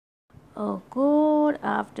Good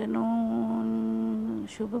afternoon,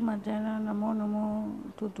 Shubha Madhyana, Namo Namo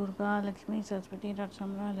to Durga, Lakshmi, Saraswati,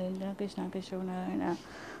 Ratsamra, Lila, Krishna, Keshavanarayana,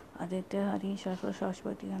 Aditya, Hari, Shashwa,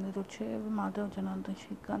 Shashwati, Anirudhev, Madhav, Jananta,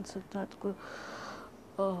 Shrikant, Siddharth,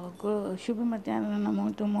 Shubha Madhyana,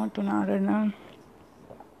 Namo to Narayana,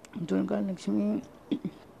 Durga, Lakshmi,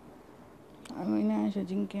 Avinash,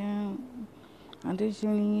 Ajinkya,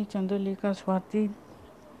 Adeshwani, Chandralekha, Swati,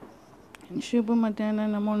 Shubha Madhyana,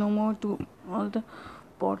 Namo to all the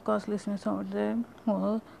podcast listeners out there who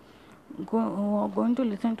are going to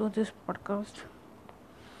listen to this podcast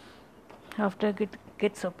after it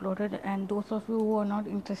gets uploaded, and those of you who are not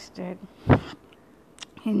interested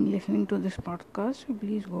in listening to this podcast,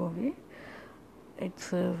 please go away.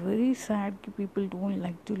 It's very sad people don't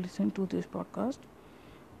like to listen to this podcast.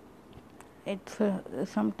 It's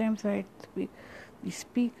sometimes we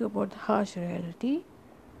speak about harsh reality.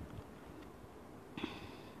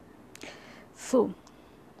 So,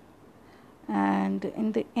 and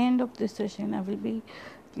in the end of this session, I will be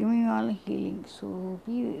giving you all healing. So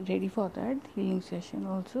be ready for that healing session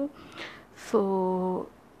also. So,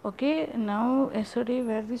 okay, now yesterday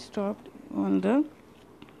where we stopped on the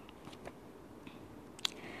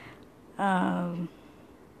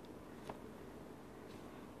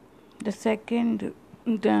second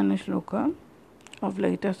Dhyana Shloka of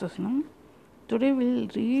Lalita Sahasranam. Today we'll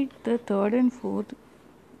read the third and fourth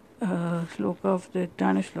Shloka of the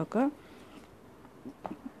Dhyana Shloka.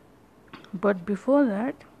 But before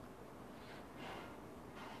that,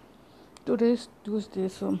 today is Tuesday,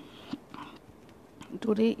 so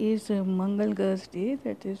today is Mangal Girls Day,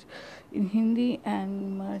 that is in Hindi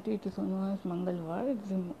and Marathi it is known as Mangalvar. It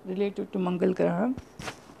is related to Mangal Graha.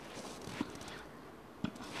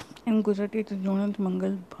 In Gujarati it is known as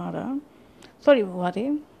Mangal Bhara.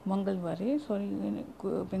 Mangal Vare. In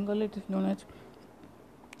Bengali it is known as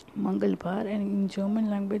Mangal Bhar, and in German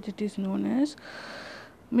language it is known as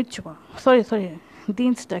Mitzvah.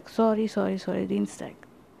 Dienstag. Dienstag.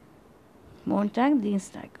 Montag,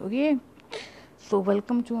 Dienstag. Okay. So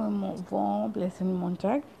welcome to a warm, pleasant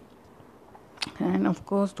Montag. And of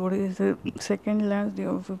course today is the second last day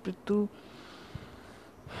of Pitu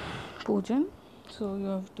Pujan. So you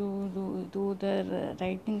have to do the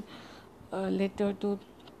writing letter to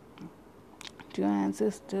your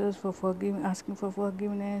ancestors for asking for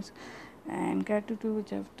forgiveness and gratitude,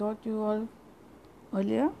 which I've taught you all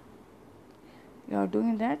earlier. You are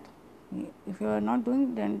doing that. If you are not doing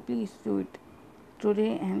it, then please do it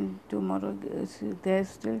today and tomorrow. There's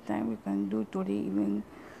still time. You can do today evening. You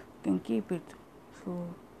can keep it. So,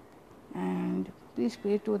 and please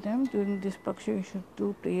pray to them during this Paksha. You should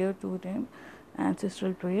do prayer to them,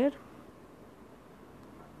 ancestral prayer.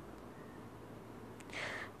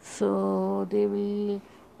 So they will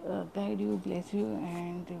guide you, bless you,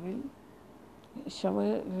 and they will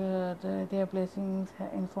shower their blessings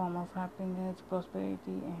in form of happiness, prosperity,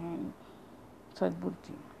 and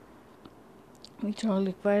sadbuddhi, which all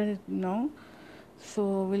required now.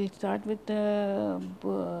 So we'll start with the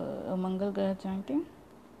Mangal Graha chanting,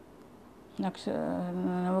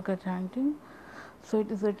 Navagraha chanting. So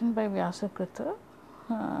it is written by Vyasakrita,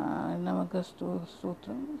 Navagraha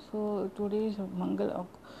Stotram. So today is Mangal,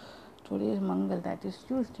 that is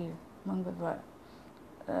Tuesday, Mangalvar.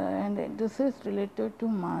 And this is related to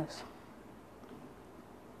Mars.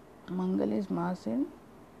 Mangal is Mars in,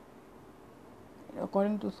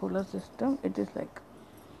 according to solar system, it is like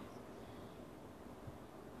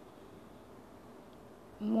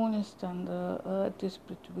moon is Chandra, earth is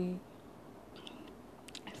Prithvi,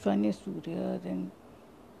 sun is Surya, then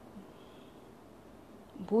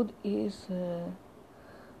Budh is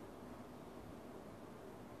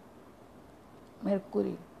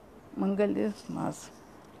Mercury, Mangal is Mars.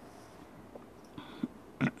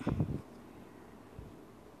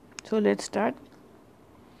 So let's start.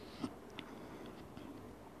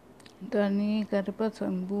 Dhani Garba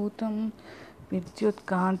Sambhutam Vidyut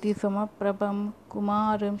Kanti Samaprabham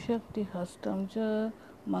Kumaram Shakti Hastam Cha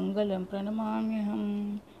Mangalam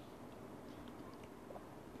Pranamamyaham.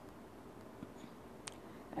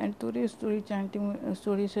 And today's story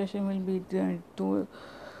session will be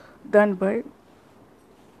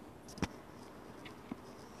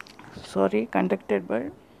conducted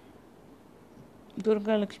by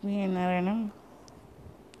Durga Lakshmi and Narayana,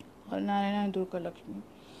 or Narayana and Durga Lakshmi.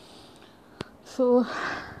 So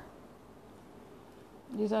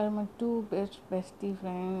these are my two bestie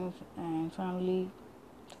friends and family.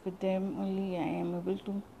 With them only I am able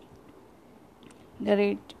to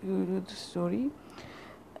narrate you the story.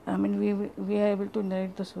 I mean, we are able to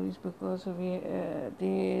narrate the stories because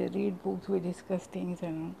they read books, we discuss things,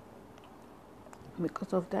 and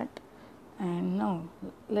because of that And now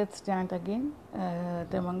let's chant again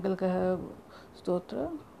the Mangalkaha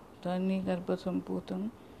Stotra. Dharni Garbha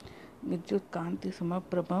Samputam Vidyut Kanti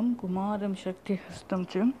Samaprabham Kumaram Shakti Hastam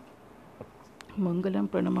Cham Mangalam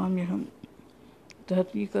Pranamamyaham.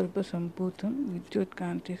 Dharni Garbha Samputam Vidyut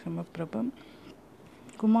Kanti Samaprabham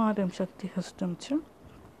Kumaram Shakti Hastam Cham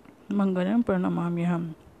Mangalam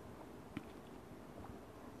Pranamamyaham.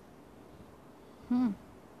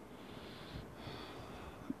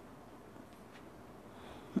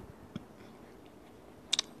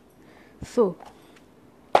 So,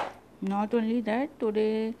 not only that,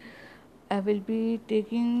 today I will be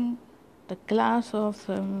taking the class of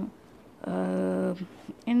some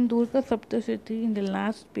in Durga Saptashati in the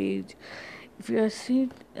last page. If you see,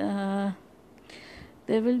 there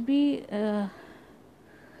will be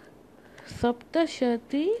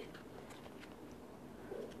Saptashati.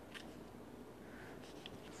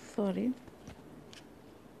 Sorry,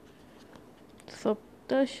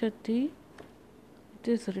 Saptashati. It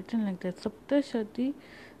is written like that. Saptashati.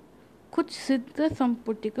 कुछ सिद्ध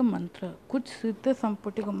संपुटि का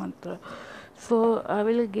मंत्र. So I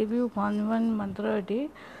will give you one mantra a day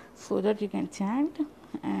so that you can chant,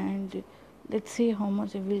 and let's see how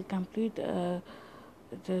much I will complete the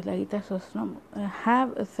Lalita Sahasranam. I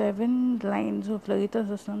have 7 lines of Lalita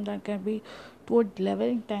Sahasranam that can be told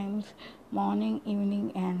 11 times, morning,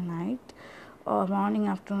 evening and night, or morning,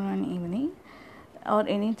 afternoon and evening, or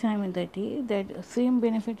any time in the day. That same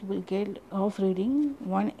benefit you will get of reading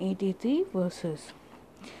 183 verses.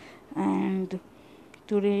 And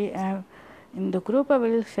today in the group I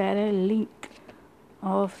will share a link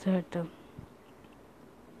of that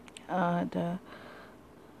I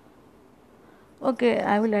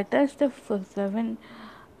will attach the 7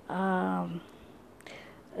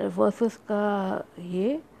 verses ka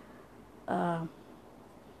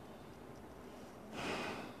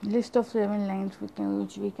list of 7 lines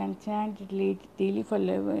which we can chant daily for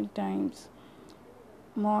 11 times,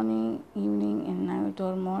 morning, evening and night,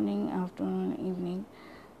 or morning, afternoon, evening,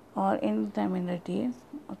 or any time in the day.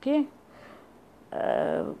 Okay,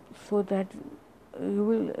 so that you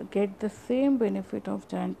will get the same benefit of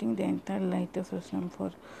chanting the entire Lalita Sahasranam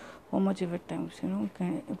for how much ever times you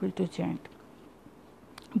can able to chant.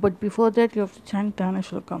 But before that you have to chant Dhyana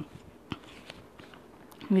Shlokam,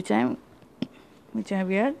 which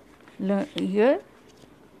we are here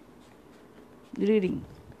reading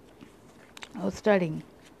or studying.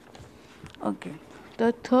 Okay,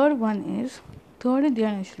 the third Dhyana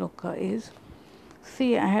Shloka is,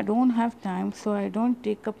 see, I don't have time, so I don't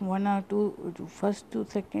take up 1 or 2, first to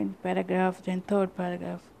second paragraph, then third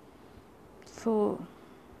paragraph. So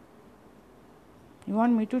you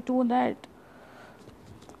want me to do that?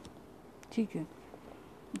 Okay.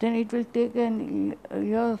 Then it will take a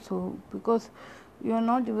year or so, because you are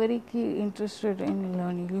not very interested in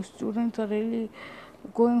learning. You students are really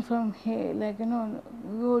going from here, like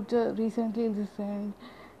you just recently listened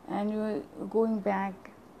and you are going back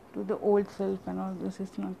to the old self, and all this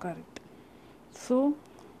is not correct. So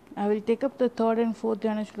I will take up the third and fourth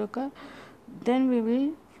Dhyana Shloka, then we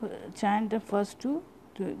will chant the first two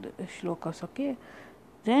shlokas. Okay,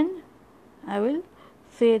 then I will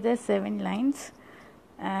say the 7 lines,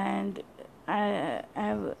 and I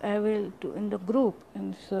will do in the group,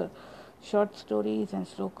 in short stories and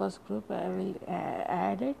slokas group, I will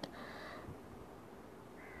add it.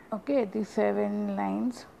 Okay, these 7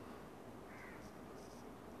 lines,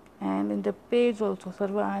 and in the page also,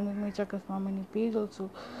 Sarva Anandamaya Chakaswamini page also,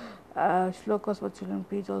 shlokas for children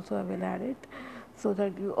page also, I will add it, so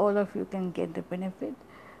that all of you can get the benefit.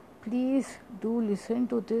 Please do listen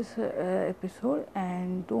to this episode,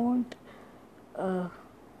 and don't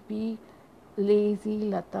be lazy,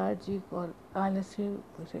 lethargic or alasya.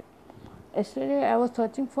 Yesterday I was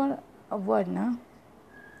searching for a word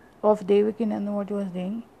of Devaki Nandan, what he was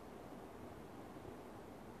doing.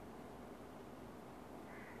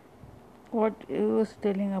 What he was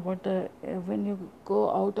telling about the when you go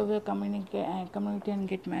out of your community and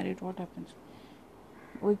get married, what happens?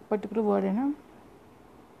 One particular word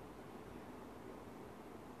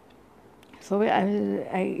So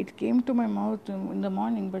it came to my mouth in the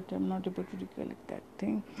morning, but I'm not able to recollect that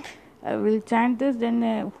thing. I will chant this,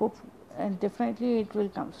 then hope and definitely it will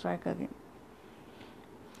come strike again.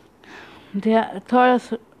 The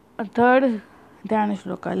third Dhyana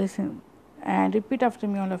Shloka, listen and repeat after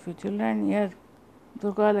me, all of you children. Here,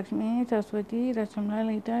 Durga, Lakshmi, Saraswati, Rachamla,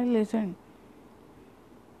 Lalita, listen.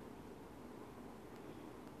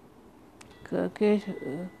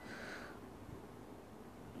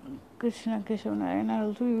 Krishna, Keshav, Narayana,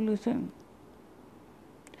 also you listen.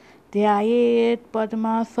 Dhyayet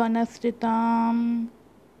Padmasvanasritam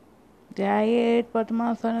ध्यायेत्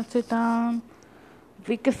पद्मासनस्थितां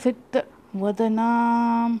विकसितवदनां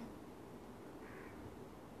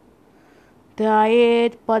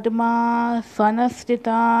ध्यायेत् पद्मासनस्थितां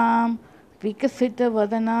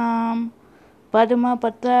विकसितवदनां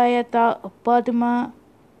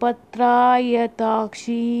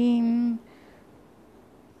पद्मपत्रायताक्षीं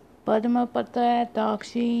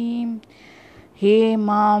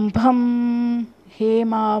हेमाभं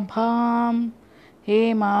हेमाभां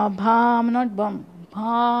not bum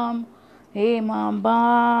भां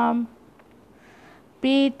हेमाभां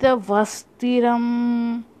पीतवस्तिरं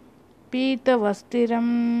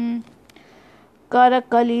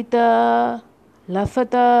करकलित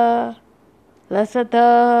लसत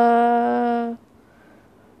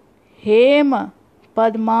Hem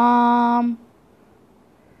पद्मां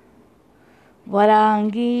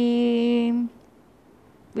varangi.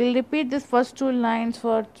 We'll repeat this first two lines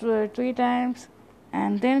for 3 times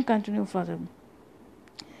and then continue further.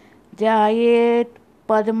 Jayet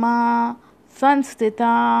padma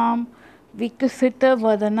sansthitam vikasita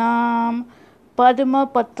vadanam padma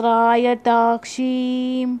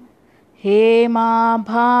patrayatakshim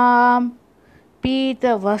hemabham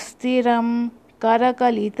pita vastiram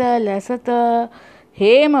karakalita lasata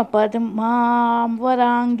hema padmam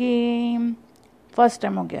varangim. First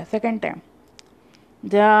time हो गया. Second time.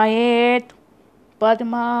 ध्यायेत्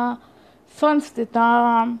पद्मा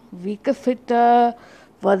संस्थितां विकसित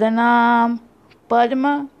वदनां पद्म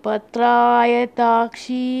पत्रायताक्षीं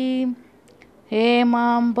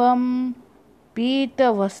हेमाम्बं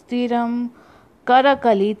पीतवस्तिरं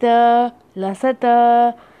करकलित लसत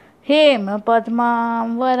हेम पद्मां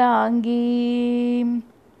वरांगीं.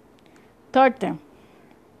 Third time.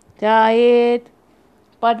 ध्यायेत्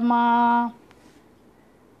Padma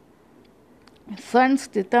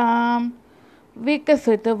संस्थितां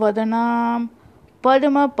विकसितवदनां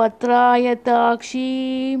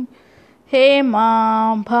पद्मपत्रायताक्षीं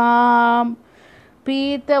हेमाभां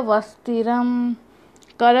पीतवस्तिरं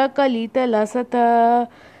करकलितलसत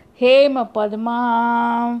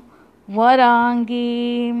हेमपद्मां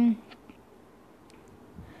वरांगीं.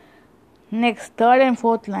 Next, third and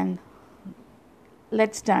fourth line.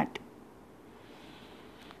 Let's start.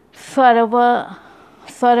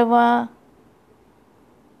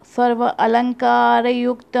 सर्व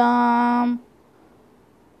अलङ्कारयुक्तां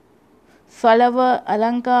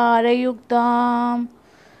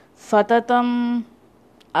सततम्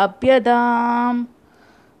अभ्यदां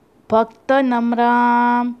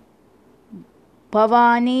भक्तनम्रां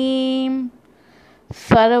भवानीं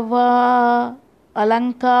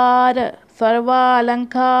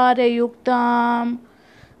सर्वालङ्कारयुक्तां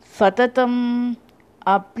सततम्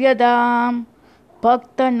अभ्यदां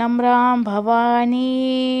भक्तनम्रां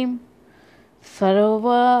भवानीं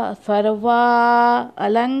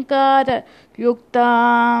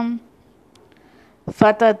सर्वालङ्कारयुक्तां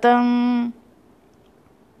सततम्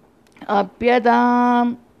अभ्यदां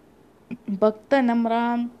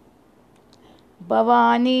भक्तनम्रां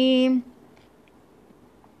भवानीं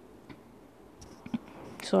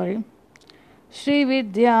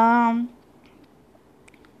श्रीविद्यां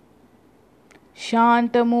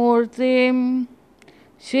शान्तमूर्तिं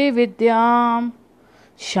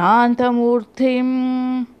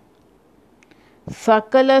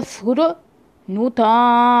सकलसुरनुतां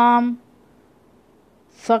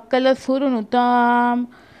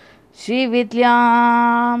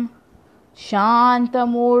श्रीविद्यां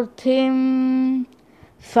शान्तमूर्तिं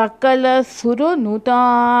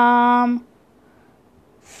सकलसुरनुतां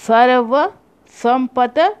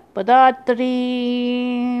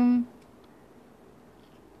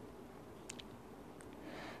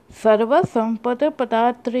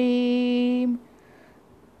सर्वसंपदपदात्रीं.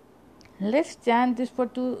 Let's chant this for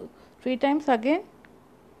 2-3 times again.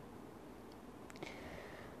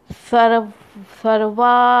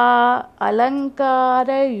 सर्वा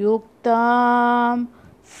अलङ्कारयुक्तां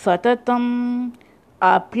सततम्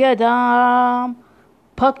अभ्यदां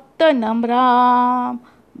भक्तनम्रां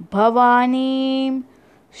भवानीं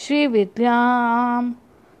श्रीविद्यां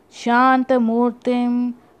शान्तमूर्तिं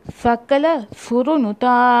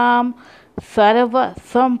सकलसुरनुतां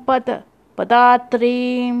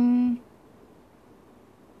सर्वसम्पत्पदात्रीं.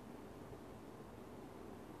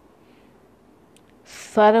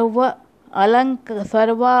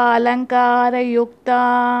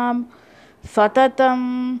 सर्वालङ्कारयुक्तां सततम्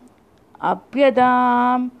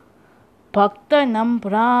अभ्यदां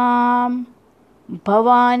भक्तनम्रां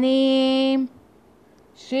भवानीं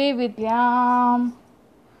श्रीविद्यां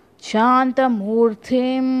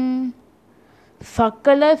शान्तमूर्तिं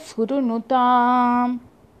सकलसुरनुतां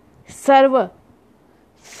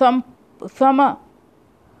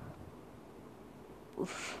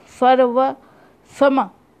sarva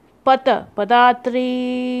sama pata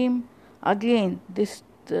padatrim. Again, this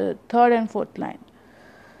third and fourth line.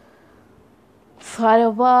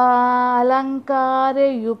 सर्वालङ्कारे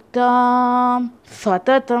युक्तां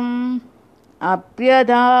सततम्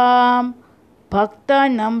अभ्यदां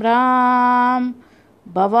भक्तनम्रां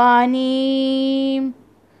भवानीं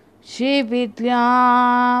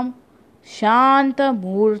श्रीविद्यां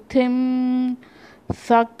शान्तमूर्तिं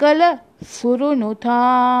सकलसुरनुतां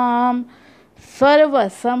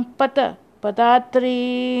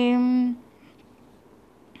सर्वसम्पत्पदात्रीं.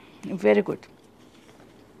 Very good.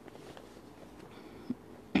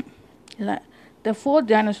 The fourth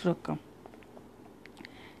Dhyana Shloka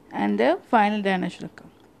and the final Dhyana Shloka.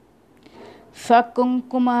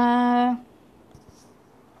 Sakunkuma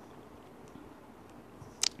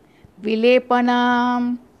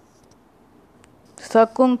Vilepanam.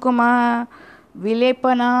 Sakunkuma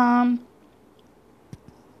Vilepanam.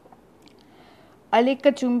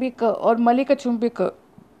 Alika Chumbika or Malika Chumbika.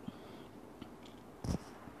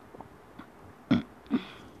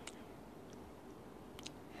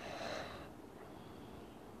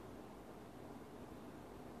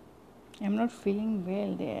 I'm not feeling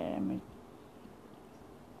well there.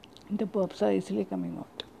 The burps are easily coming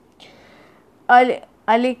out.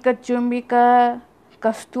 Alika Chumbika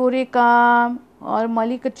Kasturikam or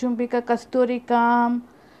Malika Chumbika Kasturikam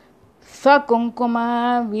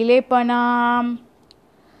Sakunkuma Vilepanam.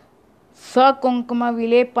 Sakunkuma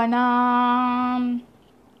Vilepanam.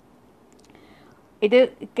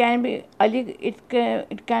 It can be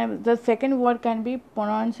the second word can be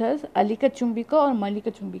pronounced as Alika Chumbika or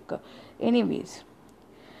Malika Chumbika. Anyways,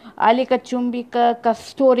 Alika Chumbika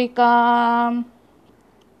Kasturika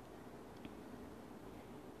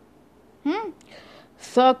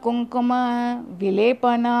Sakunkuma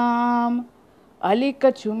Vilepanam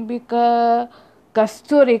Alika Chumbika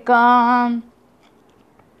Kasturika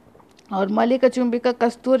or Malika Chumbika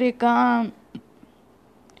Kasturika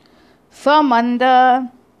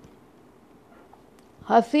Samanda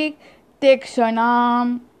Hasi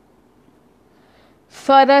Tekshanam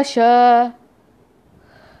Sarasha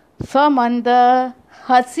Samanda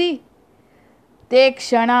Hasi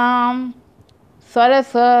Tekshanam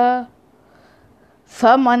Sarasa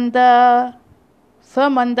Samanda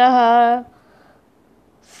Samandaha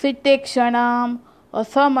Sitekshanam or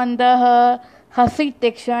Samandaha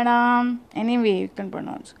Hasitekshanam. Anyway, you can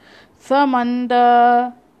pronounce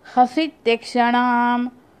Samanda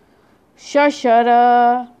Hasitekshanam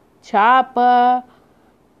Shashara Chapa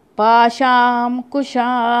Pasham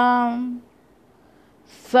Kusham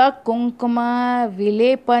Sakunkuma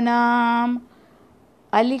Vilepanam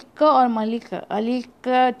Alika or Malika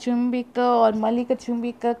Alika Chumbika or Malika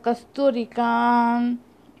Chumbika Kasturikam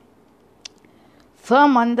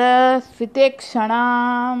Samanda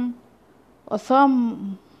Sitekshanam or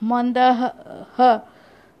Samanda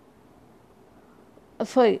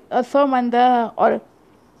Asamanda or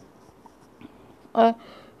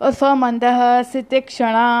Asamandaha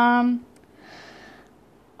Sitekshanam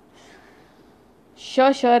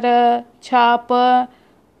Shashara Chapa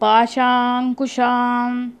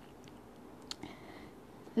Pashankusham.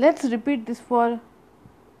 Let's repeat this for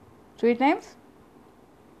 3 times.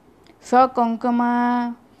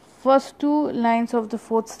 Sakunkuma, first 2 lines of the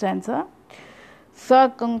 4th stanza.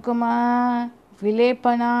 Sakunkuma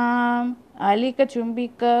Vilepanam Alika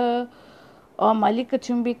Chumbika or Malika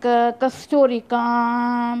Chumbika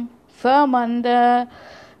Kasturikam Samanda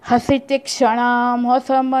Hasitekshanam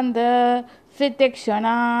Samanda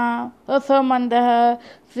Sitekshanam Samanda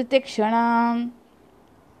Sitekshanam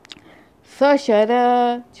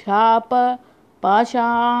Sashara Chapa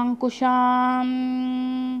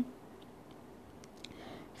Pashankusham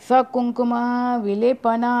Sakunkuma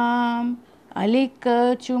Vilepanam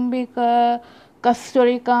Alika Chumbika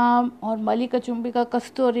Kasturikam or Malika Chumbika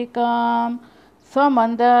Kasturikam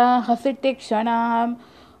Samanda Hasitekshanam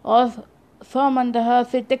or Samanda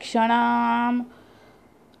Hasitekshanam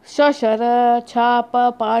Shashara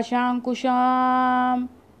Chapa Pashankusham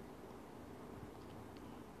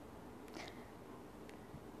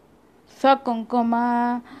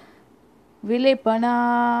Sakunkuma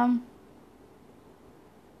Vilepanam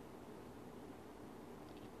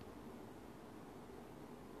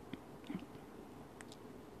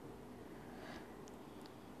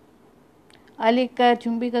Alika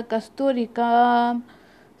Chumbika Kasturikam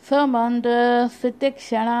Samanda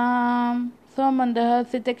Sitekshanam Samanda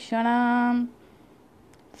Sitekshanam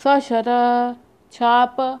Sashara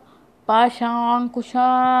Chapa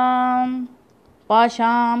Pashankusham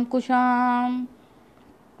Pashankusham.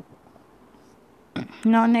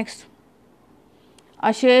 Now next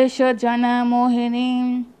अशेष जन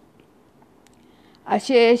मोहिनी,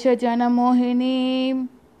 अशेष जन मोहिनी,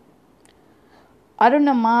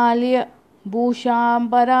 अरुणमाल्य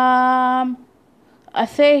भूषाम्बराम,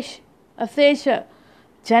 अशेष अशेष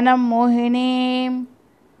जन मोहिनी,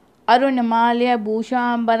 अरुणमाल्य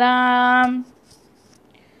भूषाम्बराम,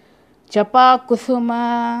 जपा कुसुम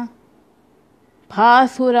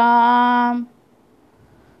भासुराम,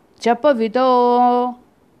 जपविदो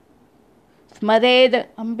स्मरेद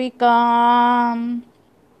अंबिकाम।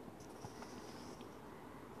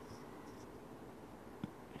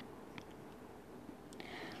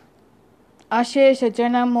 अशेष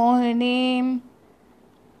जन मोहिनी,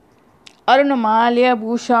 अरुणमाल्य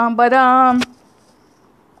भूषाम्बराम,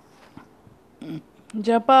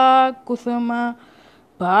 जपा कुसुम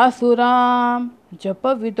भासुराम,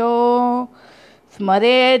 जपविदो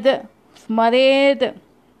स्मरेद स्मरेद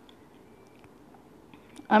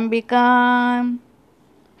अंबिकां,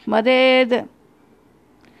 स्मरेद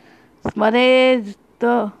स्मरेद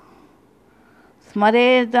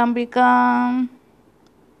स्मरेद अंबिकां।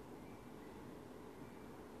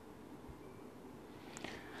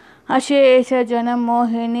 अशेष जन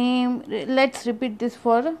Mohini, let's repeat this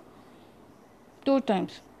for 2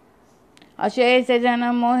 times. अशेष जन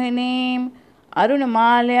मोहिनी,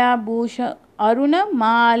 अरुणमाल्य भूष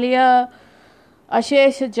अरुणमाल्य,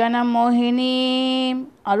 अशेष जन मोहिनी,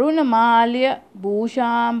 अरुणमाल्य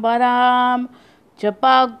भूषाम्बराम,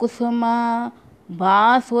 जपा कुसुम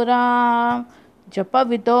भासुराम,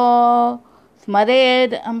 जपविदो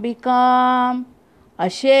स्मरेद अंबिकां।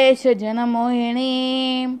 अशेष जन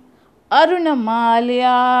मोहिनी,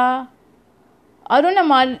 अरुणमाल्या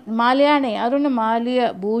अरुणमाल्या ने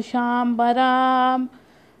अरुणमाल्य भूषाम्बराम,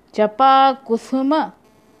 जपा कुसुम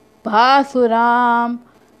भासुराम,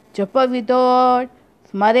 जपविदो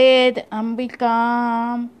स्मरेद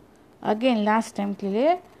अंबिकाम। अगेन लास्ट टाइम के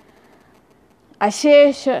लिए,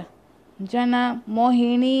 अशेष जन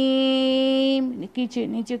मोहिनी, नीचे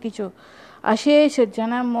नीचे खींचो, अशेष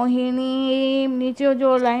जन मोहिनी, नीचे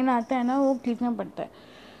जो लाइन आता है ना वो खींचना पड़ता है।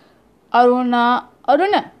 अरुण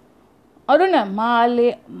अरुण अरुण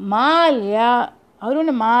माल्य माल्या, अरुण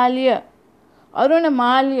माल्य अरुण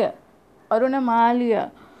माल्य अरुण माल्य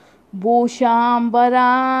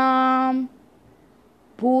भूषाम्बराम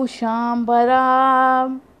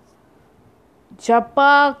भूषाम्बराम,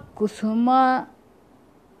 जपा कुसुम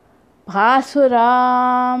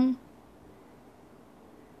भासुराम,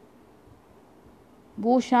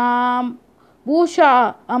 भूषा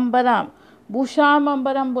अम्बराम, भूषाम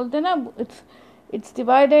अम्बराम बोलते ना, it's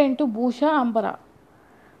divided into भूषा अम्बरा,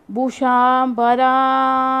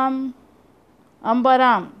 भूषाम्बराम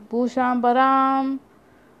अम्बराम, भूषाम्बराम,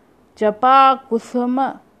 जपा कुसुम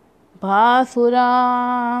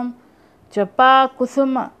भासुराम, जपा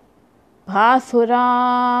कुसुम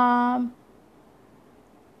भासुराम,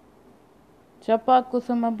 जपा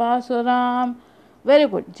कुसुम भासुराम। Very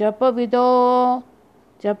good.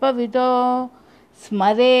 जपविदो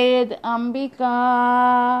स्मरेद अंबिका,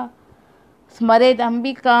 स्मरेद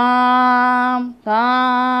अंबिकाम,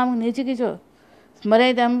 काम नीचे खींचो,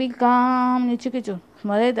 स्मरेद अंबिकाम, नीचे खींचो,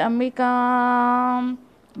 स्मरेद अंबिकाम।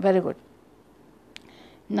 Very good.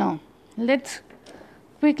 Now let's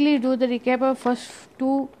quickly do the recap of first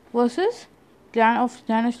 2 verses of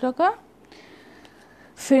Jnana Shloka.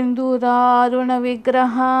 सिंदूरारुण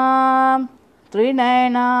विग्रहां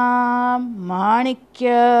त्रिनयनां माणिक्य,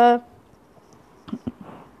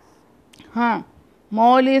 हाँ,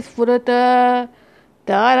 मौलिस्फुरत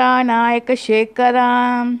तारानायक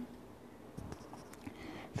शेखरां,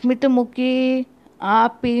 स्मितमुखी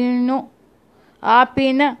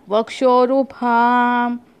आपीन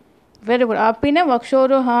वक्षोरुहां, वेरी गुड, आपीन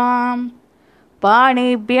वक्षोरुहां,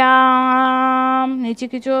 पाणिभ्यां, नीचे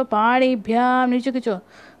खींचो, पाणिभ्यां, नीचे खींचो,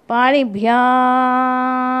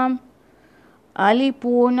 पाणिभ्यां,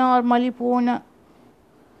 अलिपूर्ण और मलिपूर्ण,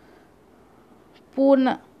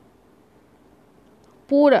 पूर्ण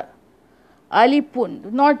पूरा,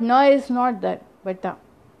 अलिपूर्ण, not no is not that, beta,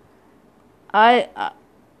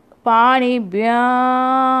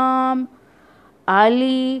 पाणिभ्यां,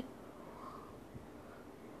 Ali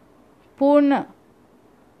पूर्ण,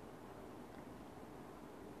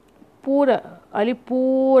 पूरा, अली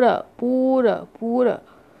पूरा पूरा पूरा,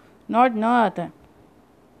 नॉट न आता है,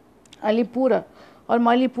 अलीपुरा और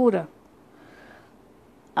मलीपुरा,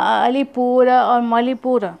 अलीपुरा और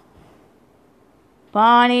मलीपुरा,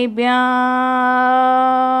 पाणिभ्याम,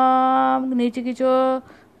 नीचे खींचो,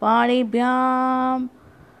 पाणिभ्याम,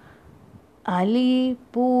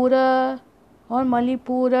 अलीपुरा और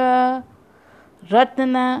मलीपुरा,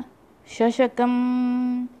 रत्न शशकम,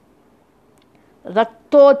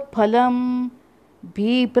 रक्तोत्फलम,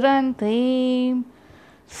 बिभ्रन्तीं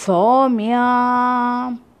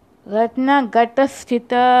सौम्यां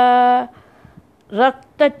रत्नघटस्थिता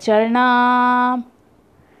रक्तचरणां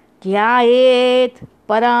ध्यायेत्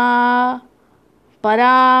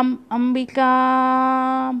पराम्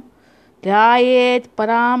अंबिकां ध्यायेत्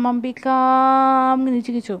पराम् अंबिकां.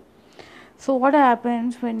 नीचे खींचो. So what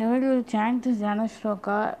happens whenever you chant this Dhyana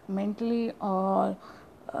Shloka mentally or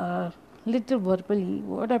little verbally,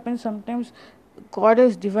 what happens sometimes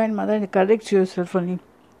Goddess Divine Mother corrects yourself only.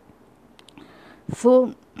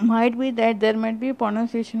 So might be that there might be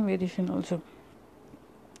pronunciation variation also.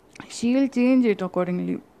 She will change it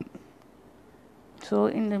accordingly. So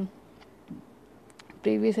in the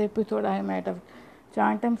previous episode I might have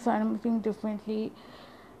chanted something differently,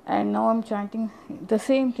 and now I'm chanting the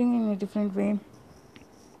same thing in a different way.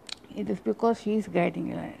 It is because she is guiding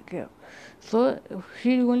you. So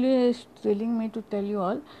she only is telling me to tell you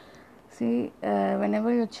all. See,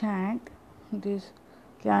 whenever you chant this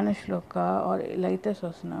Dhyana Shloka or Lalita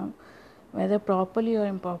Sahasranam, whether properly or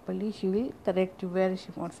improperly, she will correct you where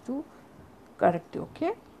she wants to correct you.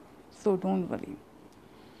 Okay? So don't worry.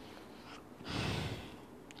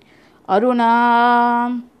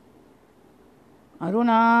 Arunam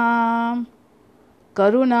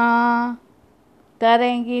Karuna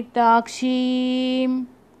Tarangitakshim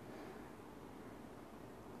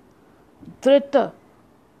Dhrita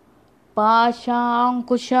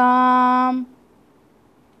Pashankusham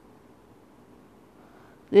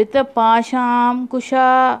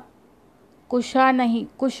kusha nahi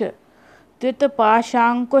kush Dhrita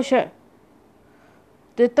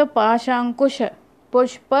Pashankush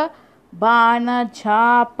Pushpa Bana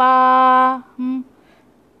Chapa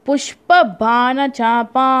पुष्प बाण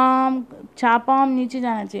चापाम नीचे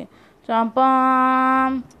जाना चाहिए.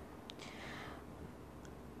 चापाम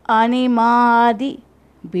अनिमादि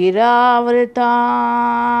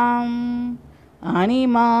बिरावृताम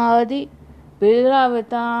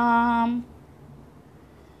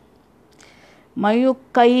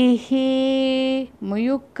मयुक्कैः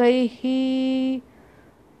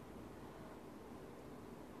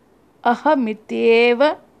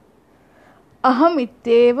अहमित्येव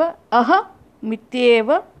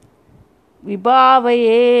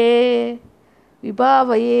विभावये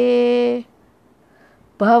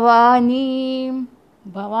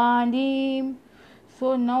भवानीं. So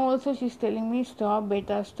now also she is telling me stop,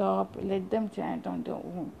 beta, stop, let them chant on their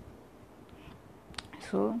own.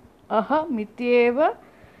 So ahamityeva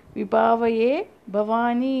vibhavaye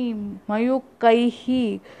bhavani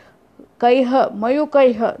mayukaihi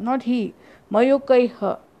mayukaiha, not he,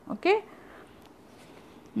 mayukaiha. Okay,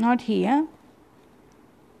 not he.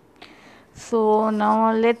 So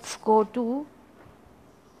now let's go to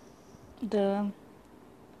the.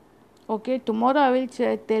 Okay, tomorrow I will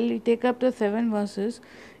take up the 7 verses.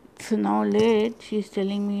 It's now late. She's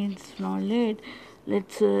telling me it's now late.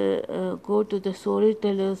 Let's go to the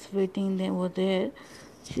storytellers waiting there over there.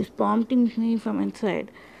 She's prompting me from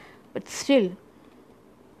inside, but still,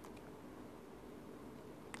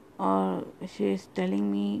 or she is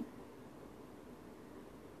telling me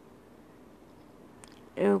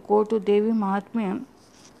go to Devi Mahatmya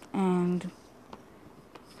and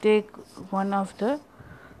take one of the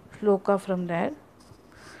shloka from there.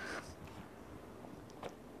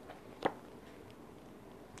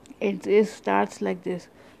 It starts like this.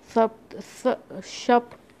 Shapta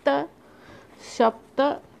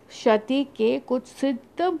Shati के कुछ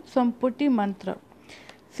सिद्ध संपुटी मंत्र.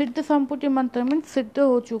 सिद्ध संपुटी मंत्र means सिद्ध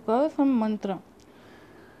हो चुका सम मंत्र.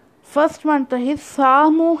 फर्स्ट मंत्र है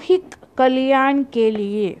सामूहिक कल्याण के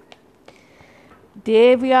लिए.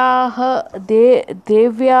 दिव्या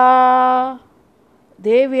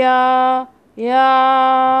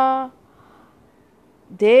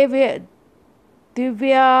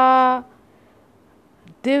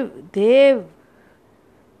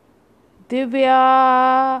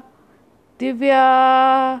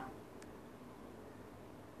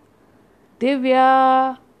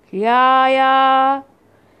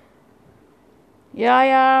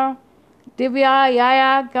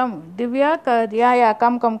याया come. Divya yaya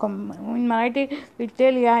come. In Marathi we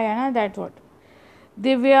tell yaya, na, that's what.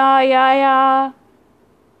 Divya yaya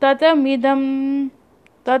tatamidam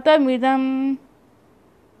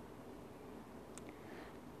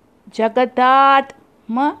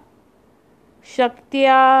jagatatma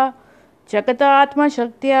shaktya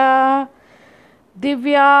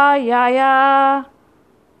divya yaya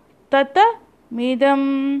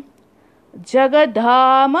tatamidam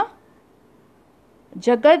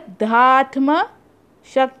जगद्धात्म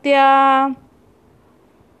शक्त्या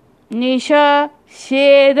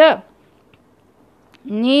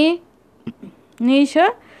निश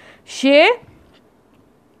शे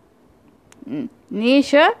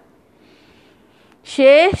निश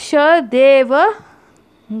शेष देव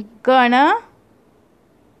गण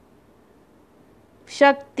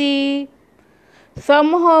शक्ति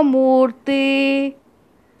समूह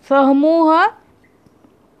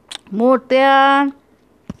मूर्त्या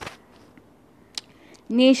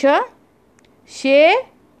निश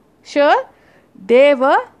शेष देव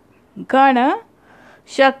गण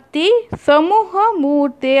शक्ति समूह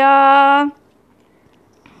मूर्त्या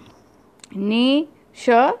निश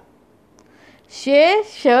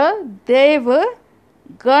शेष देव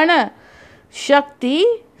गण शक्ति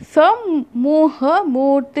समूह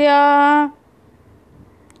मूर्त्या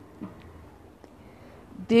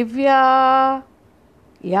दिव्या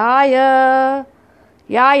याया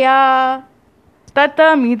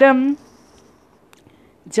ततमिदं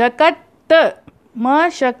जगत् म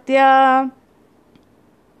शक्त्या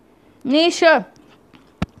निश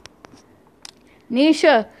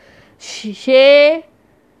शे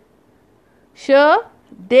श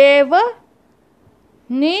देव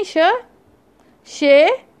निश शे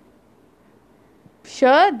श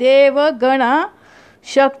देव गण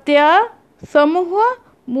शक्त्या समूह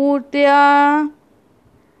मूर्त्या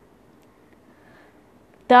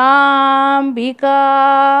तांबिका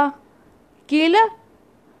किल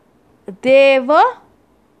देव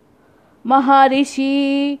महर्षि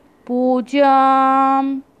पूज्यां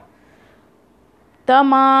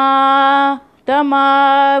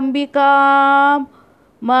तमांबिका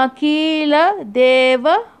मकील देव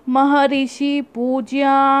महर्षि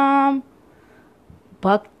पूज्यां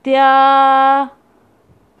भक्त्या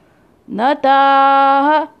नताः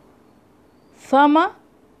स्टम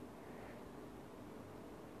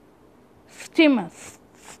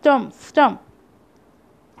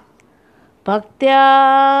भक्त्या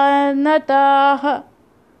नताः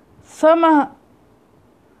समः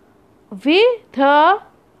विध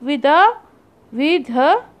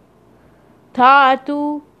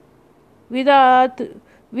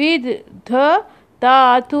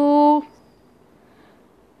धातु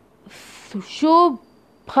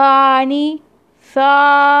शुभानि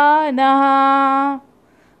सानः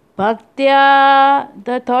भक्त्या.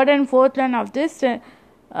 The third and fourth line of this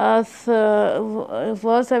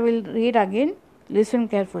verse I will read again. Listen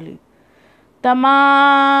carefully.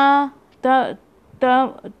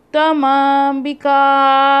 Tamambika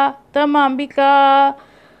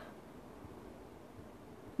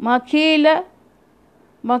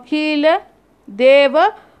model Dev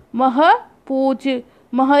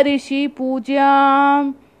Maharshi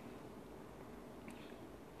पूज्यां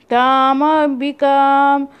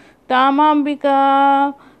तामांबिका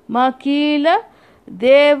model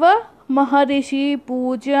देव महर्षि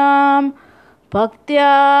पूज्यां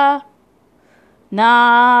भक्त्या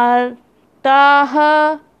नार्ताः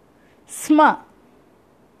स्म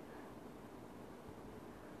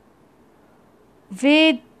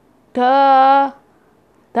विधातुं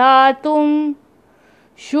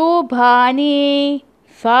शुभानि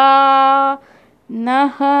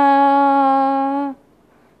सानः.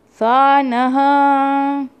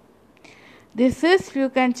 This is, you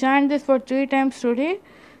can chant this for 3 times today.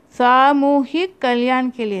 सामूहिक कल्याण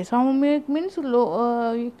के लिए. सामूहिक means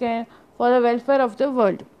you can for the welfare of the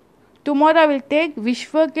world. Tomorrow I will take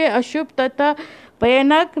विश्व के अशुभ तथा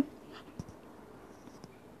भयानक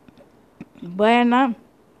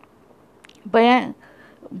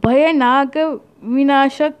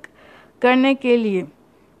विनाशक करने के लिए.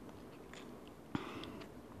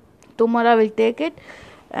 Tomorrow I will take it,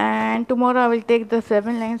 and tomorrow I will take the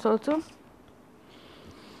 7 lines also.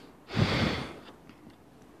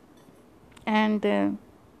 And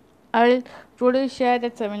I will today share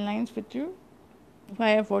that 7 lines with you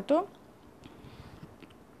via photo.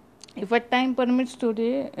 If time permits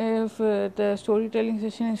today, if the storytelling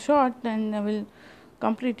session is short, then I will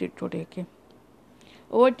complete it today. Okay.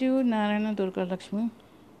 Over to you, Narayana Durga Lakshmi.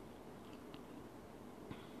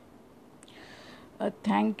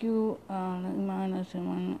 Thank you,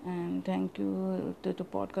 Narasimhan, and thank you to the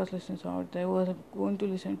podcast listeners out there who are going to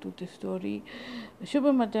listen to this story.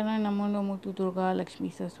 Shubha Madhyana, Namo Namo to Durga,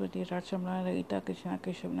 Lakshmi, Saraswati, Rajshamla, Ragita, Krishna,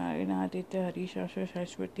 Keshav, Narayana, Aditya, Hari, Shasha,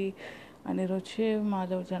 Shashwati, Anirudh,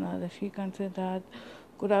 Madhav, Janada, Shrikant, Siddharth.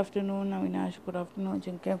 Good afternoon, Avinash. Good afternoon,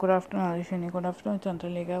 Jinkya. Good afternoon, Arishini. Good afternoon,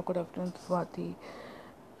 Chandralega. Good afternoon, Swati.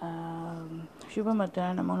 Shubha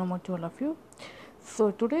Madhyana, Namo Namo to all of you.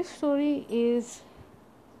 So today's story is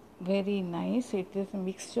very nice. It is a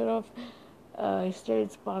mixture of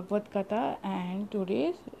yesterday's Bhagavad Katha and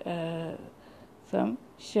today's some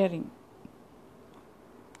sharing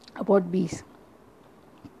about bees.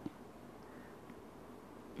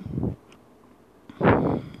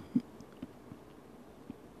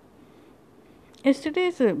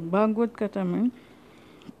 Yesterday's Bhagavad Katha, man.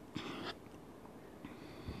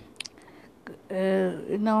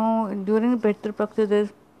 Now during Petra Paksa,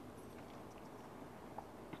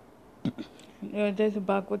 there's a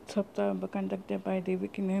Bhagavad Saptah conducted by Devi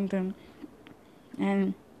Kinandan,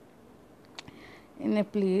 and in a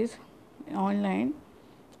place online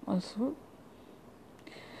also.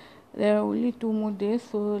 There are only 2 more days,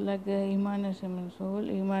 so like Iman has told,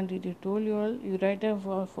 Iman Didi told you all, you write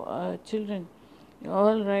for children, you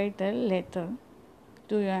all write a letter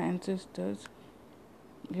to your ancestors,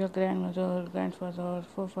 your grandmother, grandfather, or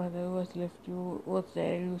forefather who has left you, was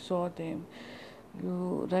there, you saw them.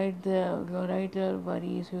 You write their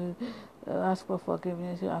worries, you ask for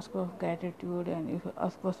forgiveness, you ask for gratitude, and you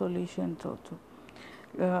ask for solutions also.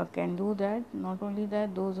 Can do that. Not only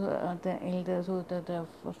that, those are the elders, who the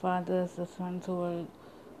fathers, the sons who are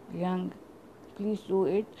young, please do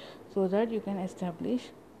it so that you can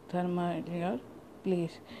establish dharma in your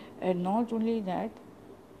place. And not only that,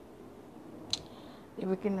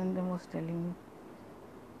 Vivekananda was telling me,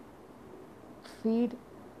 feed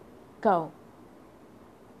cow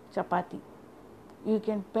chapati. You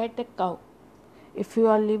can pet a cow. If you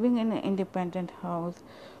are living in an independent house,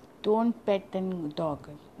 don't pet a dog.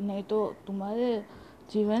 नहीं तो तुम्हारे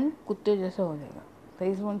जीवन कुत्ते जैसा हो जाएगा.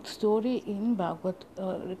 There is one story in Bhagavad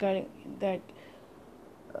regarding that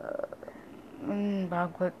in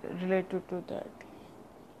Bhagavad related to that.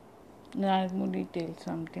 Narad Muni tells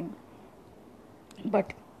something.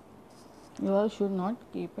 But you all should not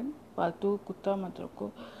keep an पालतू कुत्ता मत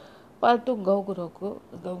रखो. पालतू गौ को रखो.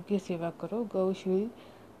 गौ की सेवा करो. गौ will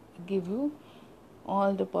give you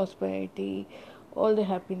all the prosperity, all the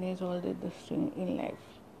happiness, all the this thing in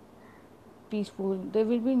life. Peaceful. There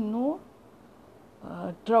will be no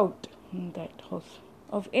drought in that house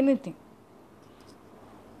of anything.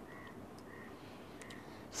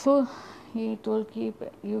 So he told,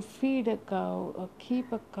 you feed a cow or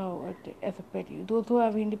keep a cow as a pet. Those who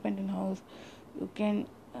have independent house, you can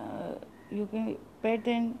pet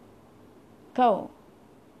a cow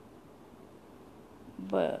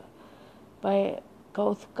by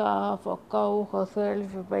cow's calf or cow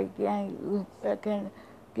herself. You can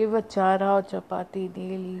give a chara or chapati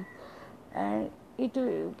daily, and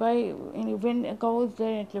when a cow is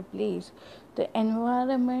there at a place, the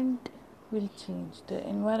environment will change. The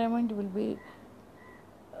environment will be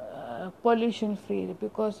pollution free,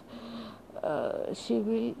 because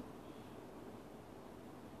the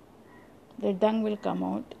dung will come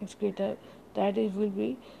out, excreta, that it will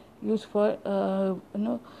be used for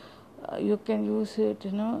you can use it,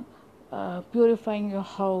 purifying your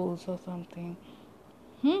house or something.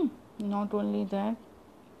 Not only that,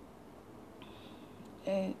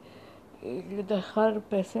 her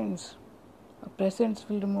presence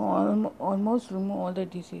will almost remove all the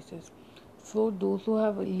diseases. So those who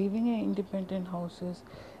have living in independent houses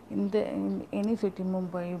in any city,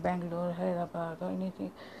 Mumbai, Bangalore, Hyderabad, or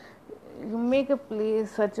anything, you make a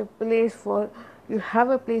place, you have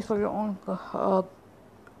a place for your own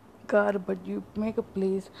car, but you make a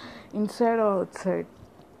place inside or outside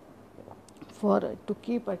to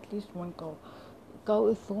keep at least one cow. Cow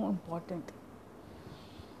is so important.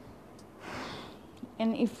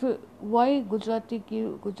 And why Gujarati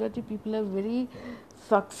people are very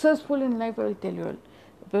successful in life, I will tell you all.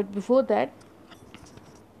 But before that,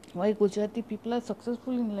 why Gujarati people are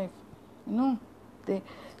successful in life? They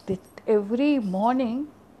every morning,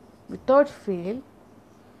 without fail,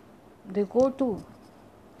 they go to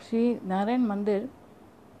Sri Narayan Mandir.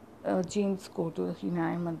 Jains go to Sri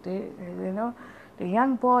Narayan Mandir. The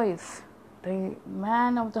young boys, the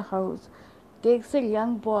man of the house takes a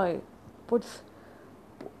young boy, puts,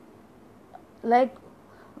 like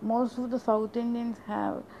most of the South Indians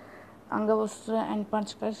have Angavastra and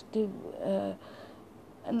Panchkach.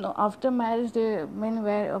 After marriage,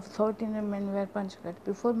 South Indian men wear Panchkach.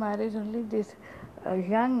 Before marriage, only these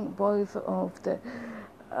young boys of the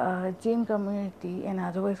Jain community and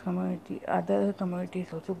other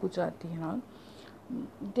communities also, Gujarati and all,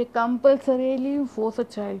 they compulsorily force a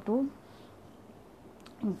child to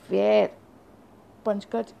wear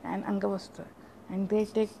Panchkach and Angavastra, and they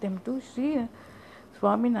take them to Sri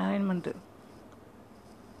Swami Narayan Mandir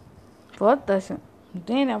for darshan.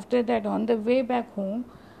 Then after that, on the way back home,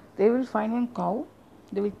 they will find one cow,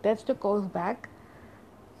 they will touch the cow's back,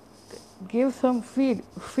 give some feed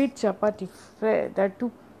chapati, that too.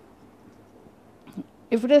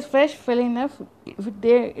 If it is fresh, fair enough. If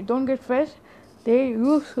they don't get fresh, they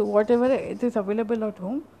use whatever it is available at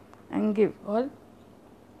home and give. Or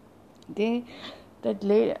the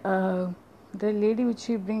lady which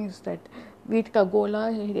she brings, that wheat ka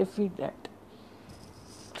gola, they feed that.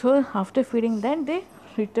 So after feeding that, they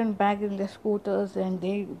return back in their scooters and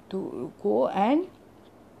they do go, and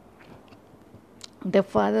the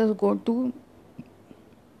fathers go to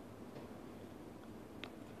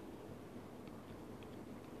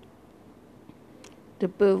the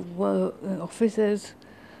offices,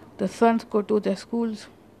 the sons go to their schools,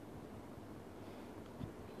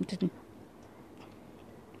 the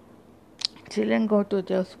children go to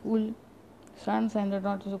their school, sons and the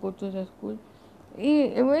daughters go to their school.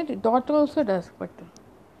 Even the daughter also does, but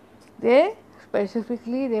they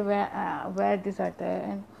specifically they wear this attire,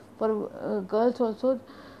 and for girls also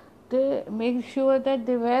they make sure that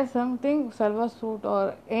they wear something salwar suit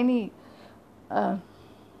or any uh,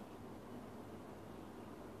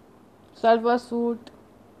 salwar suit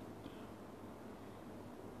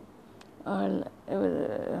or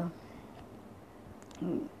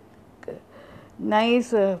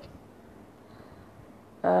nice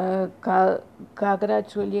Gagra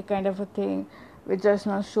choli kind of a thing, which does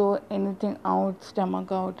not show anything out,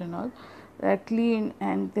 stomach out and all. They're clean,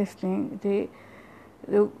 and this thing they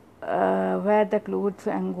wear the clothes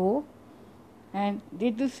and go, and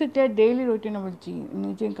this is their daily routine of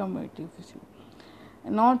Jain community.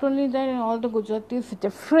 Not only that, in all the Gujaratis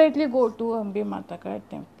definitely go to Ambe Mata ka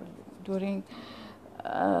temple during.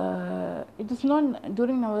 It is not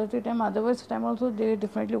during Navaratri time. Otherwise time also they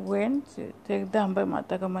definitely went take the Ambe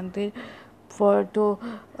Mata ka mandir for to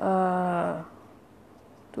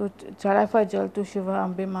Charafa Jal to Shiva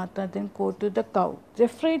Ambe Mata, then go to the cow.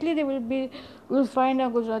 Definitely they will find a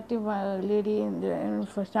Gujarati lady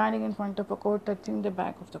standing in front of a cow, touching the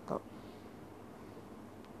back of the cow.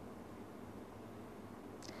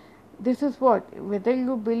 This is what, whether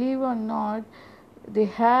you believe or not, they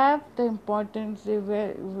have the importance, they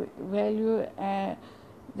value, and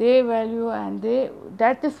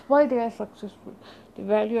that is why they are successful. They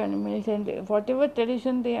value animals, and whatever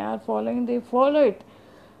tradition they are following, they follow it.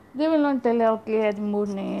 They will not tell, okay, आज mood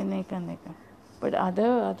नहीं करने का. But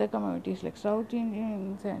other communities like South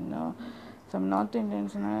Indians and some North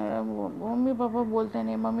Indians, mummy papa बोलते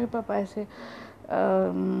नहीं, mummy papa ऐसे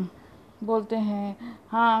बोलते हैं,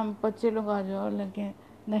 हाँ बच्चे लोग आ जाओ, लेकिन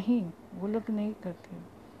नहीं, वो लोग नहीं करते.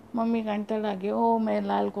 मम्मी कांटा लागे, ओ मैं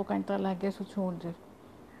लाल को कांटा लागे सो छोड़ दे,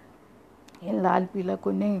 ये लाल पीला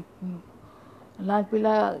को नहीं. लाल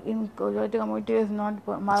पीला in Gujarati community is not,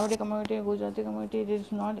 Marwari community, Gujarati community, it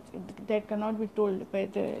is not, that cannot be told by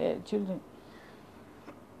the children.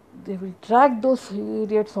 They will drag those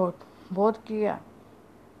idiots out. बहुत किया,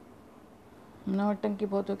 नौटंकी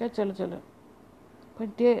बहुत हो गया, चलो चलो.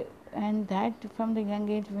 But they, and that from the young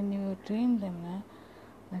age when you train them,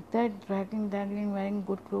 like that, dragging, wearing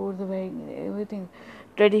good clothes, wearing everything,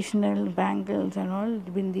 traditional bangles and all,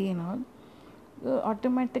 bindi and all,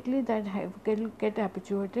 automatically that get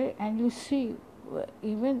habituated. And you see,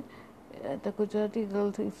 even the Gujarati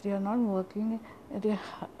girls, if they are not working, they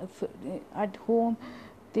at home,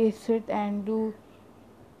 they sit and do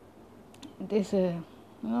this,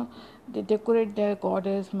 they decorate their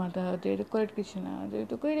goddess mother, they decorate Krishna, they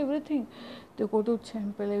decorate everything. They go to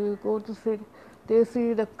temple, they go to sit, they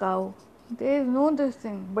see the cow. They know this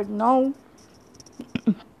thing, but now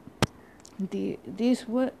these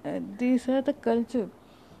are the culture,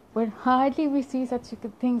 but hardly we see such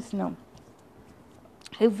things now.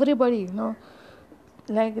 Everybody,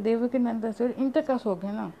 like Vivekananda said, intercaste हो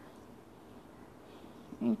गया ना.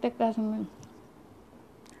 Intercaste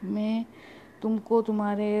में तुमको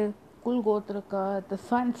तुम्हारे कुल गोत्र का, the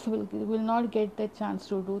sons will not get the chance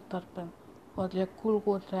to do tarpan for their कुल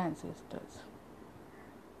गोत्र ancestors.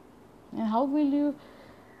 And how will you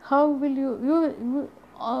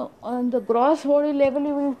on the gross body level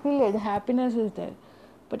you will feel it, happiness is there,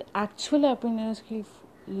 but actual happiness की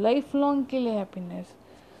lifelong के लिए happiness,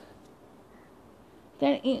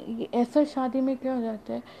 then ऐसा शादी में क्या हो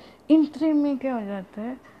जाता है, इंटरिम में क्या हो जाता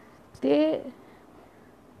है,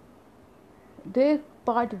 they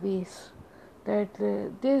part ways, that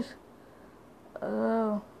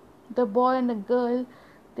the boy and the girl,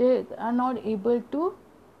 they are not able to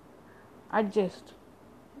adjust.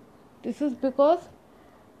 This is because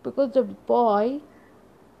the boy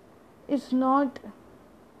is not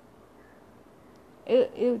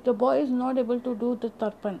able to do the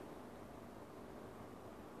tarpan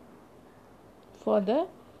for the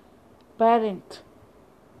parent,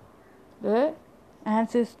 the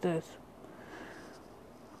ancestors.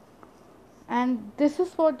 And this is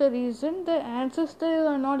for the reason the ancestors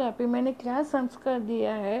are not happy. मैंने क्या संस्कार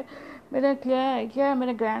दिया है, मेरा क्या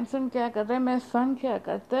मेरा grandson क्या कर रहा है, मेरा सन क्या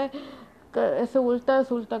करता है, ऐसे उल्टा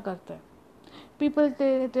सुल्टा करता है. people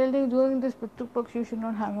tell you during this Pitru Paksh you should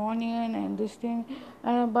not have onion and this thing,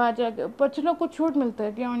 बाद जाके बच्चों लोग को छूट मिलता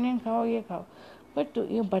है कि ऑनियन खाओ ये खाओ, बट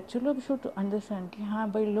ये बच्चों लोग शुड अंडरस्टैंड कि हाँ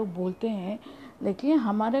भाई लोग बोलते हैं, लेकिन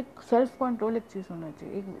हमारे सेल्फ कंट्रोल एक चीज़ होना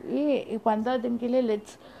चाहिए. ये 15 दिन के लिए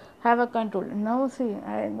let's have a control. Now see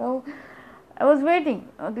I know I was waiting.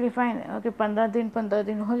 Okay, fine. Okay, 15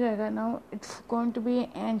 दिन हो जाएगा. Now it's going to be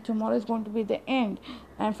and tomorrow is going to be the end.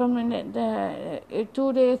 And from the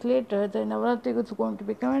 2 days later, the Navaratri is going to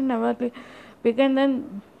become, and Navaratri begin.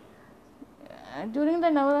 Then during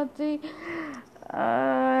the Navaratri,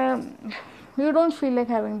 you don't feel like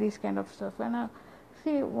having these kind of stuff. And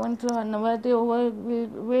see, once Navaratri over, we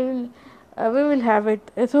will have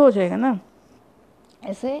it. ऐसे हो जाएगा ना.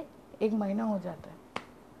 ऐसे एक महीना हो जाता है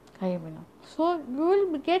खाए बिना. So you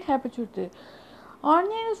will get habituated.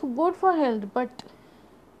 Onion is good for health, but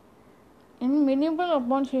in minimal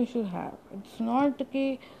amounts you should have. It's not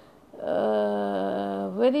a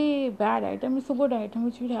very bad item. It's a good item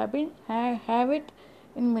which you have it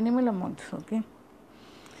in minimal amounts. Okay.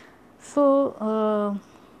 So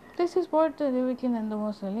this is what Devaki Nanda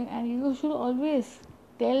was telling, and you should always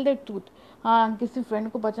tell the truth. हाँ किसी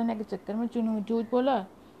friend को बचाने के चक्कर में झूठ बोला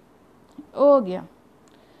हो गया.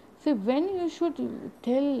 See, when you should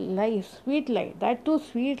tell lies, sweet lie, that too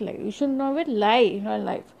sweet lie, you should never lie in your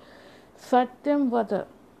life. Satyam vada,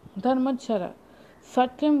 dharma chara.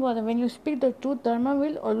 Satyam vada, when you speak the truth, dharma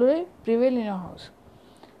will always prevail in your house.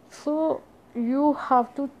 So, you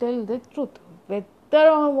have to tell the truth, whether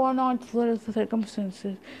or not for the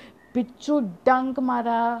circumstances. Picchu डंक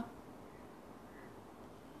मारा,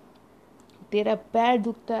 तेरा पैर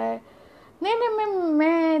दुखता है, नहीं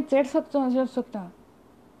मैं चढ़ सकता हूँ.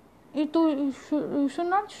 You should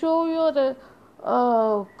not show your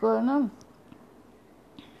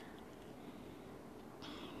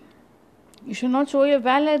you should not show your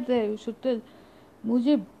valor there. You should tell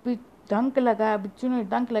मुझे डंक लगा, बिच्छू ने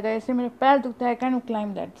डंक लगा, ऐसे मेरा पैर दुखता है, I can't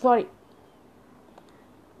climb that, sorry.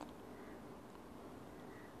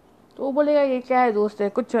 तो वो बोलेगा ये क्या है दोस्त है,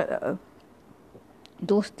 कुछ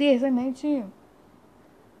दोस्ती ऐसा नहीं चाहिए.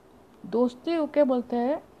 दोस्ती वो क्या बोलता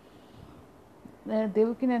है,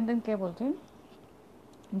 देवकी नंदन क्या बोलते हैं,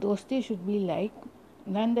 दोस्ती should be like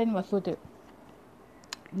Nand and Vasudev.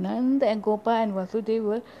 Nand and Gopa and Vasudev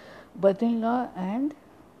were brother-in-law, and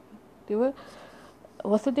they were,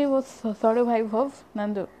 Vasudev was sort of wife of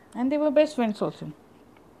Nanda, and they were best friends also.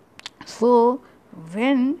 So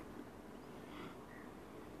when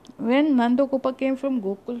Nanda Gopa came from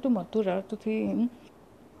Gokul to Mathura to see him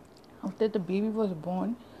after the baby was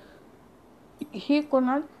born, he could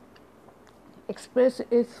not express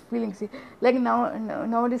his feelings. Like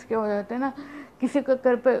nowadays क्या हो जाता है ना, किसी का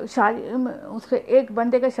घर पे शादी, उसके एक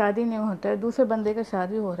बंदे का शादी नहीं होता है, दूसरे बंदे का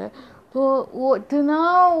शादी हो रहा है, तो वो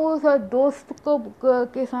इतना वो दोस्त को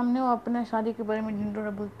के सामने वो अपने शादी के बारे में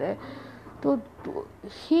ढिंढोरा बोलता है. तो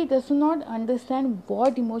he does not understand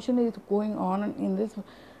what emotion is going on in this,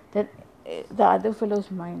 that the other fellow's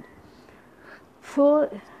mind. So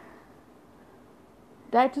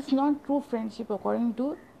that is not true friendship according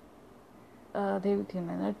to Devaki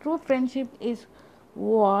Nanda. True friendship is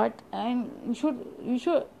what, and you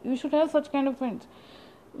should have such kind of friends.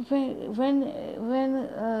 When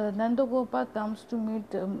Nanda Gopa comes to meet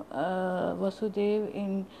Vasudev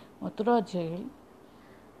in Mathura jail,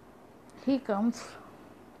 he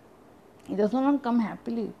does not come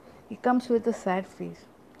happily. He comes with a sad face,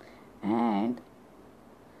 and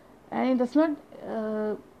he does not.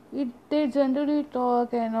 They generally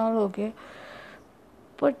talk and all, okay,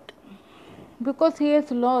 but because he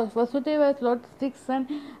has lost, Vasudev has lost 6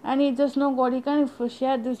 sons, and he just know God, he can't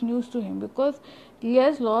share this news to him because he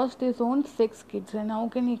has lost his own 6 kids, and how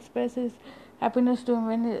can he express his happiness to him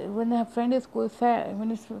when a friend is sad,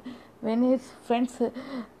 when his friend's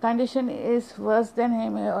condition is worse than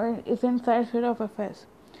him or is in sad state of affairs.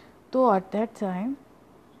 So at that time,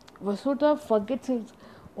 Vasudha forgets his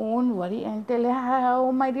own worry and tell,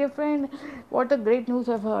 oh my dear friend, what a great news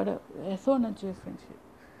I've heard. So much friendship.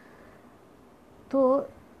 So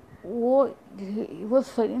वो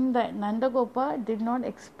was in that Nanda Gopa did not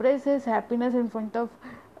express his happiness in front of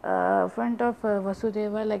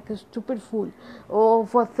Vasudeva like a stupid fool. Oh,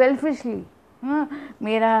 for selfishly.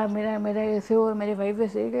 मेरा ऐसे हो, मेरे भाई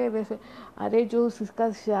वैसे गए वैसे. अरे जो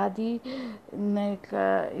उसका शादी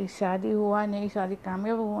हुआ नहीं, शादी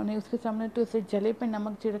कामयाब हुआ नहीं, उसके सामने तो ऐसे जले पे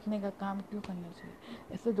नमक छिड़कने का काम क्यों करना चाहिए.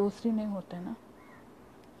 ऐसे दोस्ती नहीं होता है ना.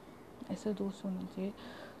 ऐसे दोस्त होना चाहिए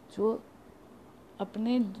जो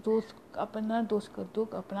अपना दोस्त का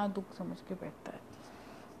दुख अपना दुख समझ के बैठता है.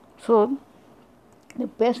 So the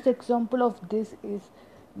best example of this is,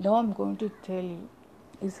 now I'm going to tell you,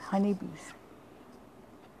 is honeybees.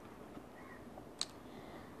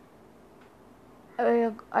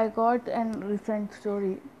 I got a recent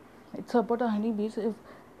story. It's about a honeybees. If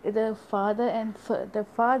the father and the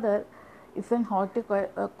father is an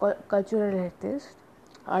horticulturalist,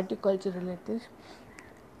 horticulturalist,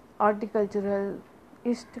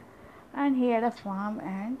 horticulturalist, and he had a farm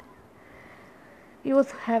and he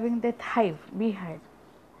was having that beehive,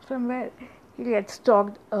 from where he had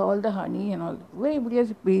stocked all the honey and all very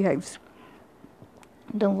various beehives.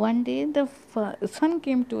 The one day the son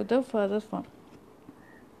came to the father's farm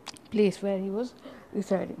place where he was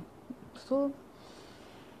residing. So,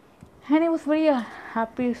 and he was very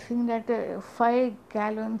happy seeing that 5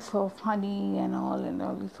 gallons of honey and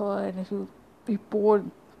all. So, and he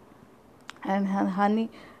poured and honey,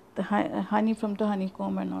 the honey from the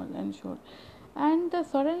honeycomb and all, and showed. And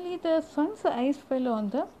suddenly the son's eyes fell on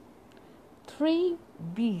the 3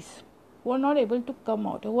 bees who were not able to come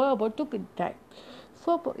out, who were about to die.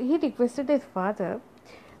 So he requested his father,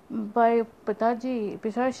 by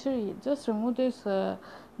Pitashri, just remove this,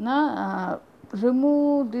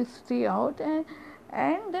 remove this tree out, and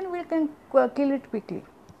then we can kill it quickly.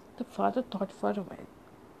 The father thought for a while,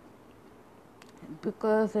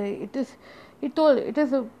 because he told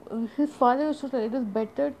his father used to say it is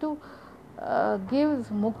better to give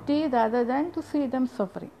mukti rather than to see them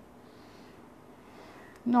suffering.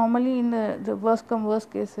 Normally in the worst come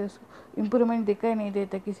worst cases, improvement दिखाई नहीं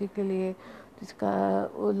देता किसी के लिए, जिसका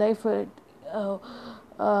life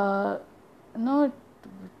no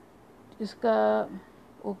इसका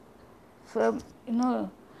सब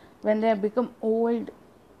when they have become old,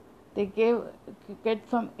 they get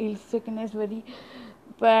some ill sickness, very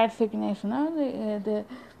bad sickness,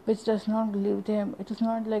 which does not leave them. It is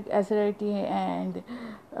not like acidity and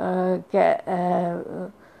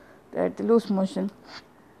that loose motion.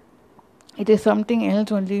 It is something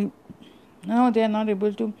else only. No, they are not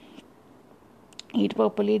able to eat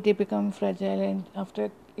properly. They become fragile, and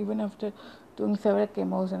even after doing several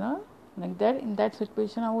chemos and all like that, in that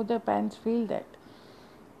situation, how would the parents feel that?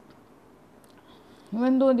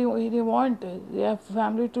 Even though they want their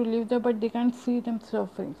family to live there, but they can't see them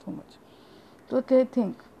suffering so much. So they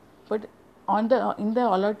think, but in the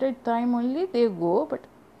allotted time only they go. But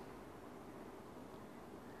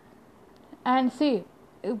and see,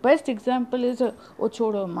 best example is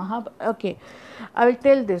Ochodo Okay, I will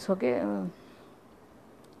tell this. Okay,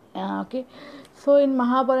 okay. So in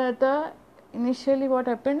Mahabharata, initially what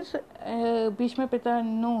happens? Bhishma Pita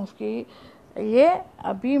knows कि ये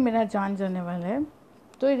अभी मेरा जान जाने वाला है.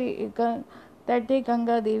 So that day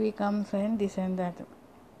Ganga Devi comes and this and that.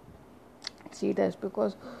 She does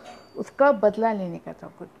because उसका बदला लेने का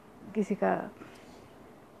था किसी का.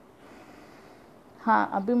 हाँ,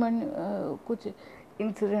 अभिमन्यु कुछ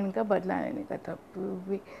इंसिडेंट का बदला लेने का था.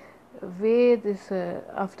 Way this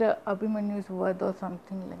after Abhimanyu's word or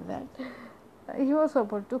something like that, he was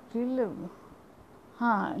about to kill him.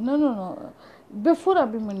 No. Before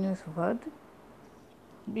Abhimanyu's word,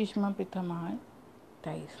 Bhishma Pitamaha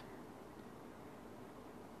dies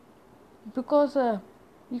because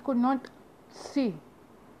he could not see.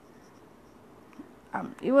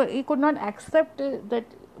 He could not accept that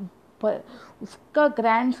उसका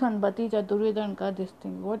grandson भतीजा दुर्योधन का this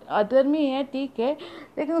thing what other में है, ठीक है,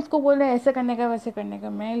 लेकिन उसको बोल रहे ऐसे करने का वैसे करने का,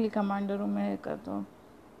 मैं कमांडर हूँ, मैं करता हूँ.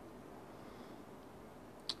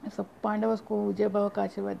 सब पांडवों को विजय भाव का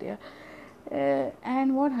आशीर्वाद दिया.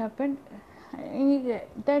 And what happened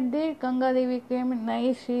that day Ganga Devi came and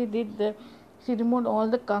nice, she removed all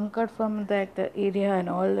the concord from that area and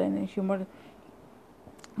all, and she was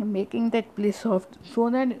making that place soft so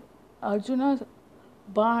that Arjuna's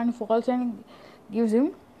barn falls and gives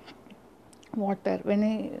him water when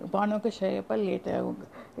he बाणों के शरीर पर लेटा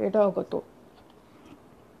होगा तो.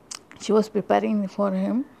 She was preparing for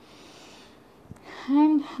him,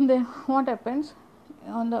 and then what happens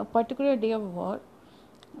on the particular day of war,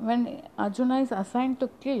 when Arjuna is assigned to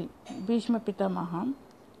kill Bhishma Pitamaha,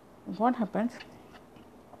 what happens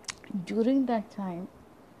during that time?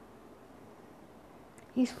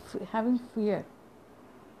 He's having fear.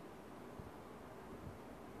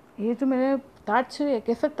 ये तो मेरे ताच्छरी है,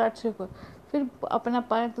 कैसे ताच्छरी को फिर अपना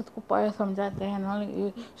पाया तो उसको पाया समझाते हैं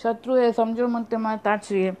ना, शत्रु है समझो मत, तुम्हारा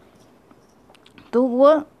ताच्छरी है. तो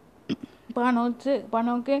वो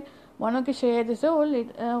बाणों के शहर से वो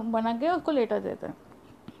बना के उसको लेटा देता है.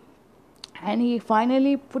 And he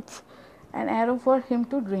finally puts an arrow for him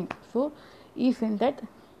to drink. So he's in that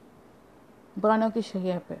बाणों के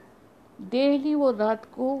शहर पे. डेली वो रात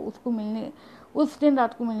को उसको मिलने, उस दिन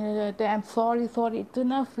रात को मिलने जाते हैं. आई एम सॉरी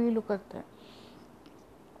इतना फील करता है.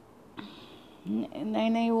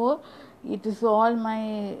 नहीं वो इट इज ऑल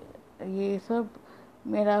माई, ये सब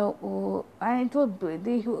मेरा वो. And it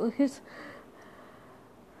was his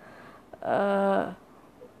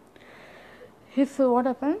what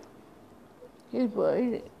happened?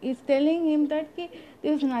 He's telling him that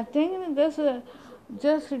there's nothing,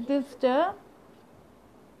 just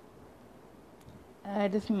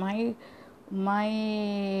this my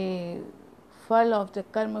fall of the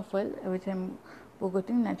karma fall, which I'm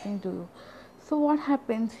forgetting, nothing to do. So what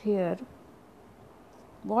happens here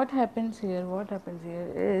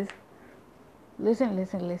is,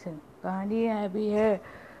 listen, कहानी है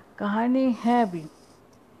अभी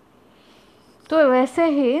तो वैसे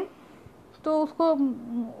ही तो उसको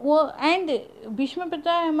वो and बीच में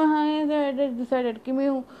पता है महाराज डिसाइडेड कि मैं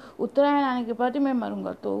उत्तरायण आने के बाद ही मैं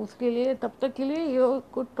मरूंगा, तो उसके लिए तब तक के लिए you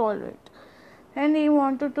could tolerate and he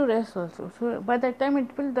wanted to rest also. So by that time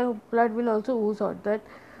the blood will also ooze out, that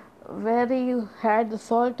where he had the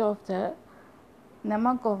salt of the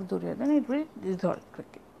namak of Duryodhana, it will dissolve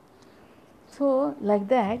quickly. So like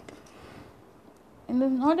that,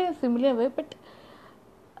 and not in a similar way, but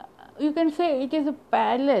you can say it is a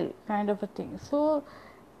parallel kind of a thing. So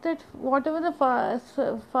that whatever the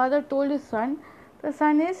father told his son, the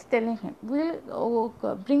son is telling him, we'll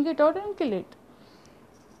bring it out and kill it.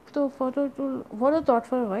 So father thought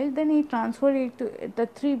for a while, then he transferred the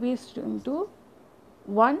 3 beasts into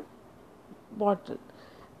one bottle,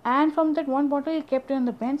 and from that one bottle he kept it on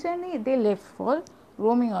the bench, and they left for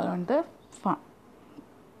roaming around the farm.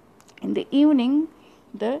 In the evening,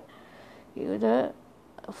 the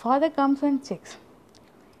father comes and checks.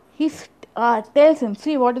 He tells him,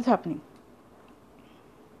 see what is happening.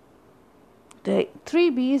 The 3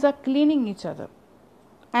 bees are cleaning each other,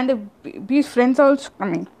 and the bees' friends are also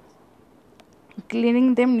coming,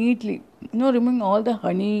 cleaning them neatly, removing all the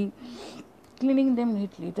honey, cleaning them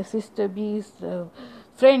neatly. The sister bees, the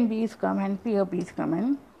friend bees come, and peer bees come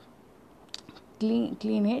and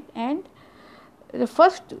clean it, and the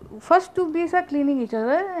first 2 bees are cleaning each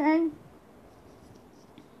other,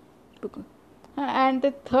 and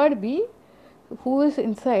the third bee, who is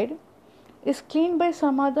inside, is cleaned by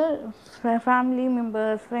some other family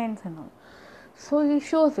members, friends and all. So he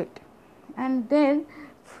shows it, and then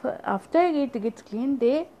after it gets cleaned,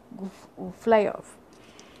 they fly off.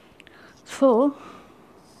 So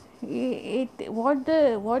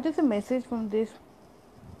what is the message from this?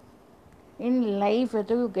 In life,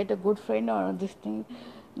 whether you get a good friend or this thing,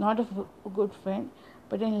 not a good friend,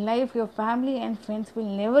 but in life your family and friends will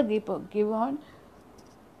never give upon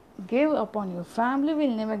you. Family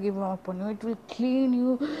will never give up upon you. It will clean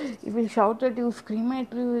you, it will shout at you, scream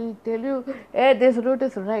at you, it will tell you, hey, this route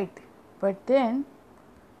is right, but then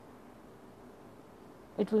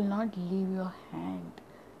it will not leave your hand.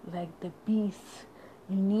 Like the bees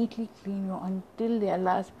will neatly clean you until their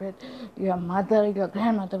last breath. Your mother, your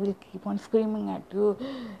grandmother will keep on screaming at you.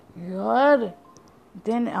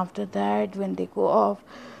 Then after that, when they go off,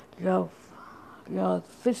 your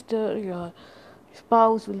sister, your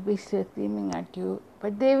spouse will be screaming at you,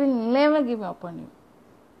 but they will never give up on you.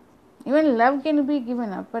 Even love can be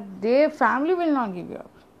given up, but their family will not give you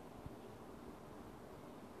up.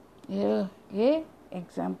 Yeah,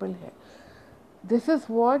 example here. This is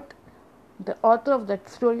what the author of that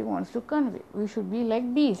story wants to convey. We should be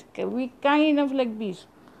like bees. Be kind enough like bees.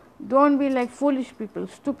 Don't be like foolish people,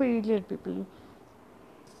 stupid idiot people.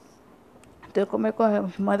 तेरे मेरे को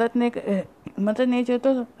मदद नहीं चाहिए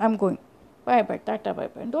तो I'm going. Bye bye, tata, bye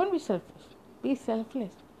bye. Don't be selfish. Be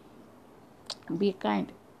selfless. Be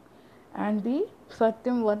kind. And be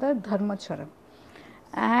satyam vada dharma charam.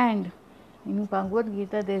 And in Bhagavad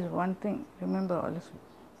Gita, there is one thing. Remember all this.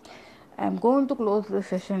 I am going to close the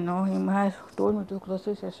session now. He has told me to close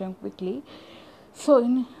the session quickly. So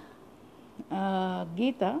in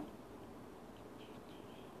Gita,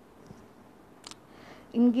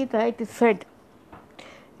 it is said,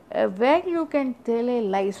 where you can tell a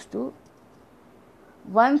lies to,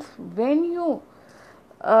 once when you,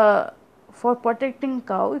 for protecting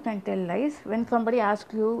cow, you can tell lies. When somebody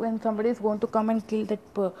asks you, when somebody is going to come and kill that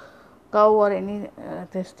cow or any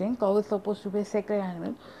this thing, cow is supposed to be a sacred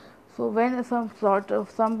animal. So when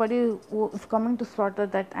somebody who is coming to slaughter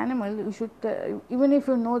that animal, you should, even if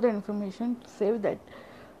you know the information, to save that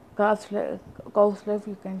cow's life,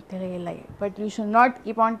 you can tell a lie. But you should not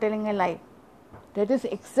keep on telling a lie. There is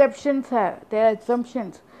exceptions here. There are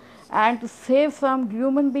assumptions. And to save some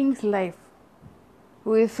human being's life,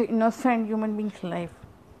 who is innocent human being's life,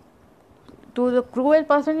 to the cruel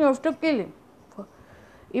person, you have to kill him.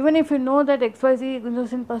 Even if you know that XYZ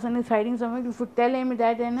innocent person is hiding somewhere, you should tell him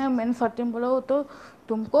that मैंने सत्यम बोला हो तो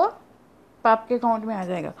तुमको पाप के account में आ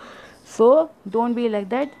जाएगा. So don't be like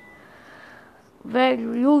that. Well,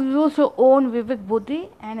 you use your own Vivek Buddhi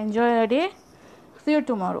and enjoy your day. See you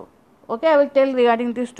tomorrow. Okay, I will tell regarding this.